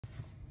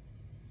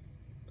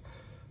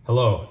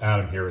Hello,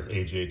 Adam here with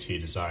AJT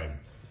Design.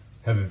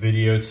 Have a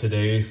video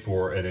today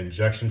for an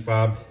injection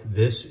fob.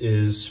 This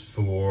is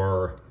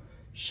for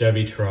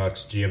Chevy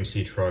trucks,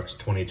 GMC trucks,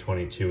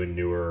 2022 and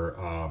newer,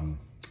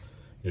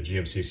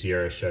 GMC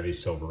Sierra, Chevy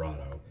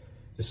Silverado.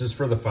 This is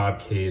for the fob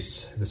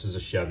case. This is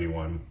a Chevy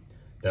one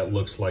that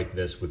looks like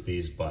this with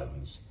these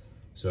buttons.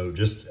 So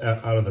just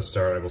out of the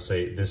start, I will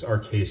say our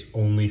case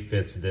only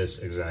fits this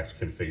exact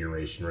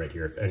configuration right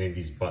here. If any of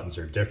these buttons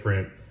are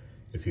different,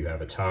 if you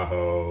have a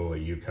Tahoe, a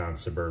Yukon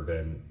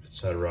Suburban,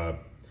 etc.,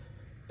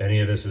 any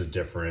of this is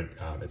different,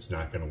 it's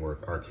not gonna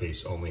work. Our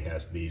case only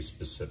has these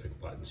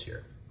specific buttons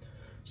here.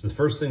 So the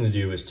first thing to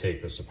do is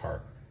take this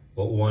apart.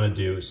 What we wanna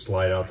do is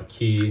slide out the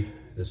key.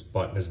 This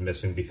button is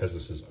missing because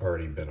this has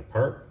already been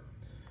apart.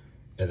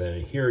 And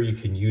then here you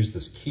can use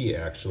this key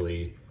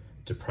actually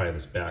to pry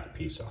this back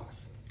piece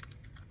off.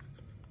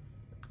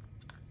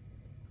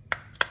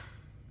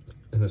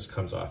 And this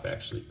comes off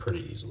actually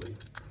pretty easily.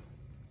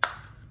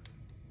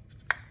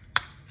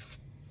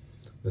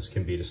 This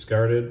can be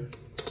discarded.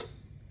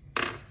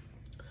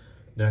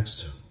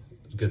 Next,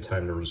 a good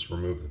time to just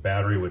remove the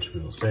battery, which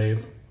we will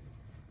save.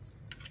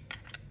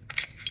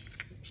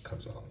 Which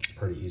comes off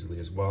pretty easily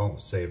as well,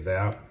 save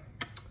that.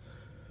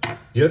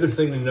 The other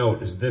thing to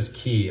note is this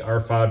key, our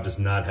fob does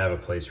not have a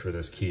place for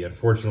this key.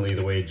 Unfortunately,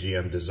 the way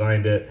GM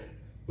designed it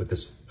with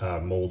this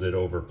molded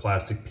over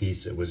plastic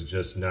piece, it was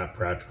just not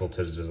practical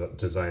to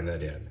design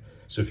that in.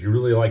 So if you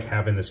really like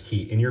having this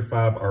key in your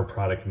fob, our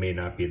product may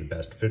not be the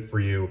best fit for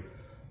you.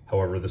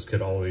 However, this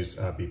could always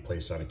be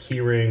placed on a key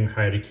ring,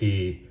 hide a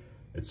key,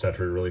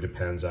 etc. It really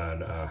depends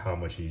on how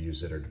much you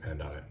use it or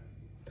depend on it.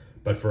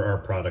 But for our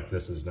product,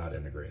 this is not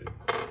integrated.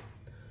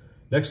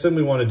 Next thing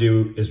we want to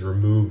do is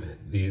remove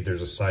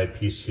there's a side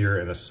piece here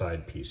and a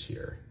side piece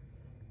here.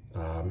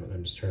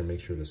 I'm just trying to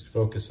make sure this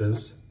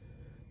focuses.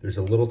 There's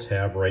a little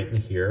tab right in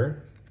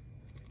here.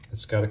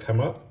 It's got to come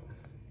up.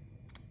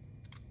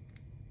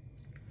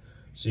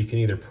 So you can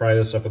either pry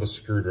this up with a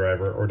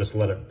screwdriver or just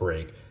let it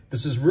break.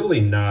 This is really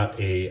not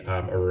a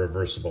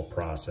reversible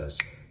process.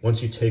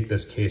 Once you take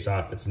this case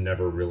off, it's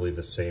never really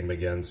the same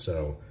again.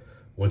 So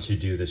once you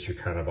do this, you're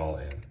kind of all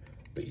in.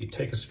 But you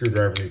take a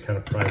screwdriver, you kind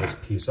of pry this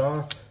piece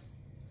off,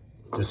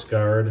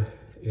 discard,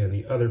 and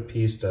the other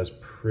piece does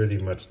pretty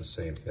much the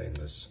same thing,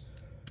 this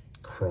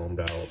chromed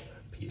out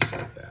piece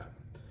like that.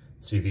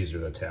 See, these are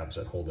the tabs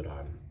that hold it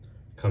on.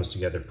 Comes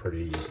together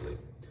pretty easily.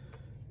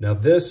 Now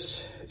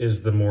this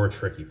is the more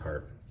tricky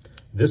part.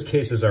 This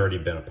case has already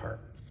been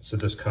apart. So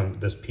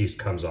this piece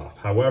comes off.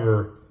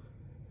 However,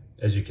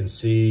 as you can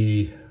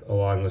see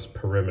along this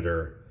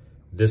perimeter,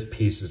 this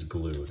piece is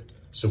glued.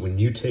 So when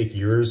you take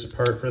yours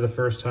apart for the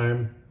first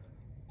time,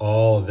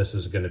 all of this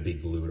is gonna be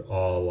glued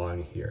all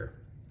along here.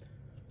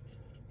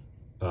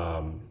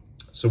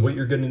 So what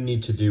you're gonna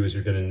need to do is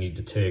you're gonna need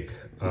to take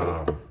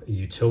a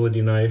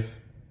utility knife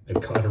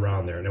and cut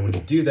around there. Now when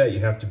you do that, you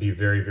have to be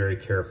very, very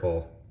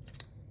careful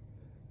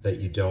that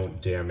you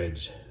don't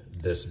damage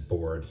this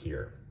board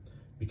here.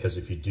 Because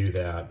if you do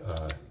that,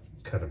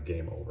 kind of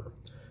game over.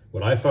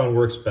 What I found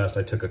works best,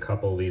 I took a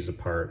couple of these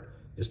apart,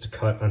 is to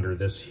cut under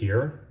this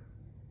here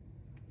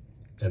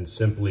and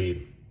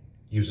simply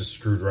use a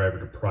screwdriver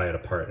to pry it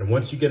apart. And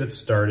once you get it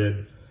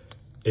started,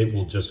 it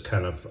will just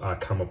kind of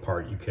come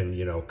apart. You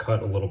can,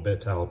 cut a little bit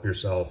to help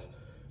yourself,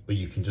 but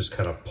you can just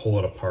kind of pull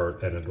it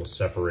apart and it will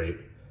separate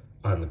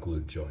on the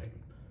glued joint.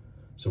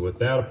 So with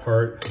that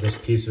apart,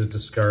 this piece is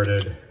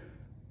discarded,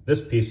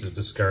 this piece is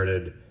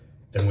discarded,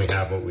 and we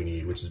have what we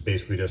need, which is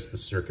basically just the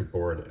circuit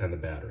board and the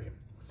battery.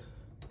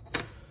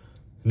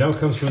 Now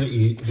comes from the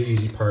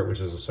easy part, which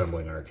is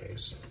assembling our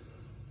case.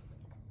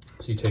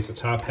 So you take the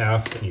top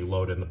half and you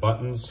load in the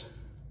buttons,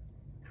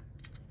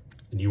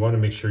 and you want to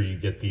make sure you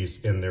get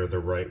these in there the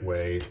right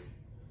way.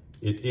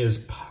 It is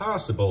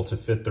possible to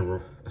fit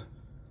the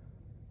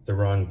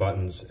wrong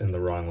buttons in the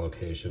wrong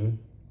location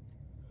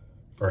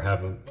or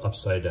have them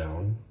upside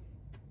down.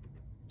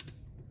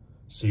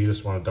 So you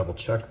just want to double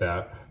check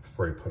that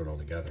before you put it all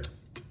together.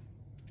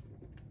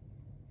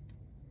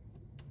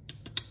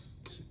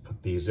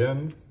 Put these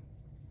in.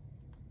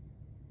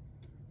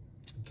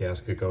 The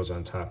gasket goes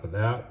on top of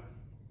that.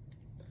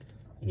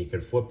 And you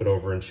can flip it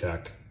over and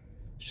check.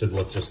 Should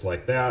look just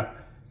like that.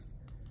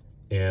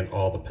 And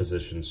all the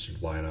positions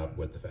should line up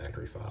with the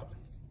factory fob.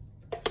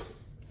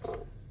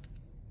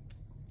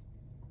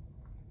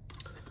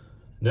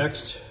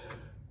 Next,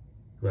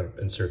 we're going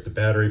to insert the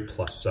battery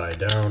plus side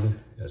down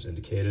as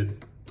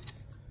indicated.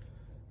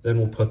 Then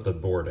we'll put the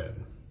board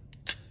in.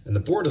 And the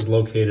board is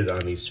located on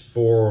these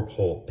 4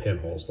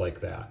 pinholes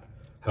like that.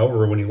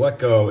 However, when you let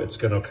go, it's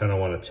gonna kind of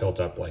want to tilt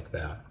up like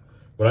that.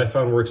 What I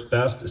found works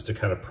best is to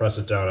kind of press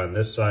it down on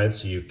this side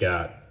so you've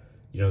got,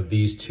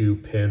 these 2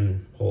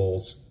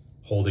 pinholes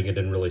holding it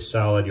in really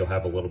solid. You'll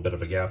have a little bit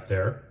of a gap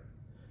there.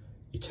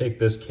 You take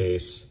this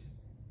case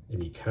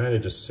and you kind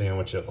of just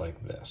sandwich it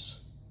like this.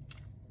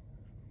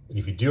 And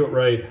if you do it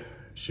right, it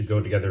should go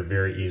together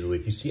very easily.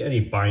 If you see any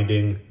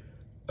binding,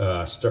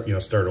 start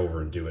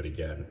over and do it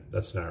again.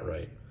 That's not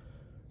right.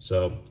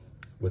 So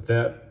with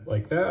that,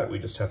 like that, we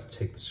just have to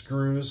take the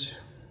screws,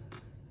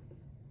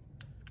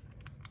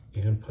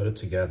 and put it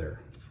together.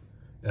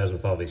 As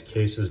with all these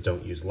cases,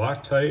 don't use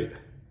Loctite.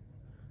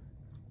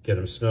 Get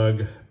them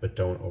snug, but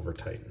don't over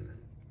tighten.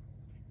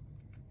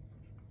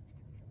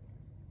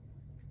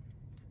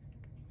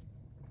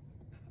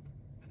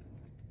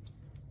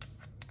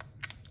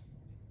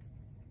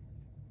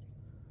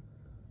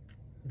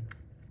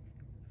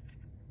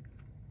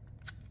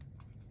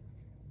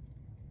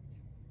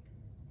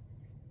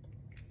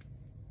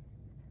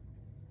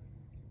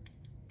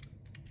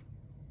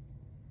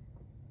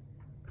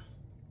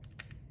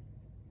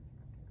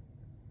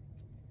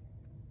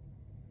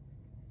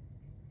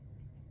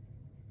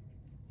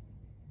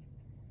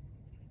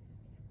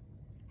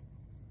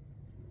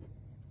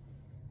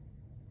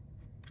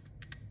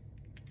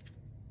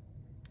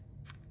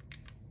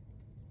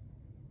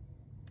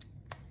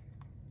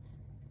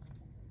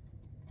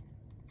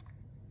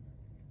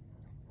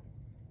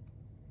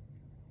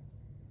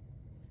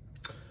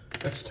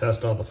 Let's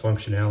test all the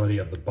functionality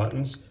of the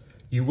buttons.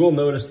 You will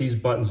notice these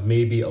buttons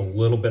may be a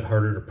little bit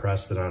harder to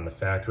press than on the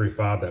factory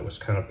fob. That was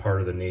kind of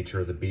part of the nature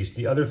of the beast.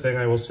 The other thing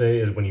I will say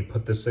is when you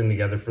put this thing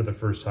together for the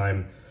first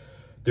time,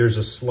 there's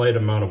a slight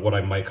amount of what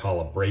I might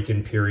call a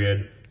break-in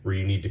period where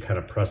you need to kind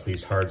of press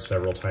these hard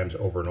several times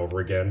over and over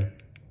again.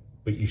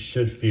 But you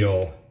should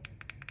feel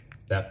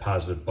that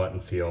positive button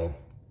feel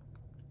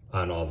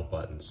on all the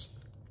buttons.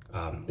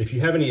 If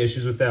you have any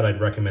issues with that,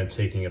 I'd recommend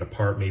taking it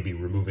apart, maybe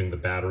removing the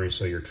battery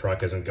so your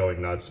truck isn't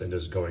going nuts and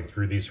just going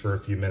through these for a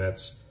few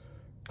minutes.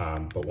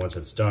 But once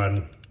it's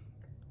done,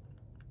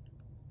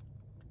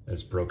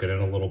 it's broken in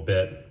a little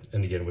bit,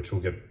 and again, which will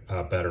get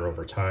better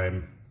over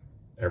time,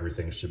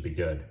 everything should be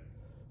good.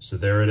 So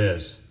there it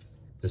is.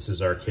 This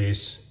is our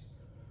case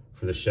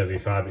for the Chevy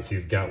fob. If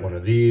you've got one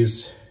of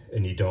these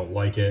and you don't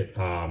like it,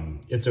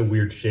 it's a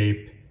weird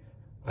shape.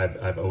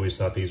 I've always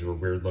thought these were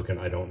weird looking.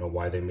 I don't know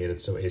why they made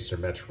it so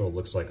asymmetrical. It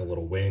looks like a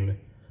little wing.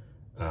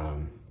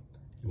 You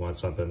want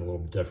something a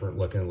little different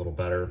looking, a little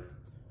better,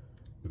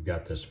 we've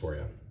got this for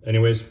you.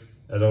 Anyways,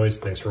 as always,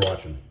 thanks for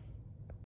watching.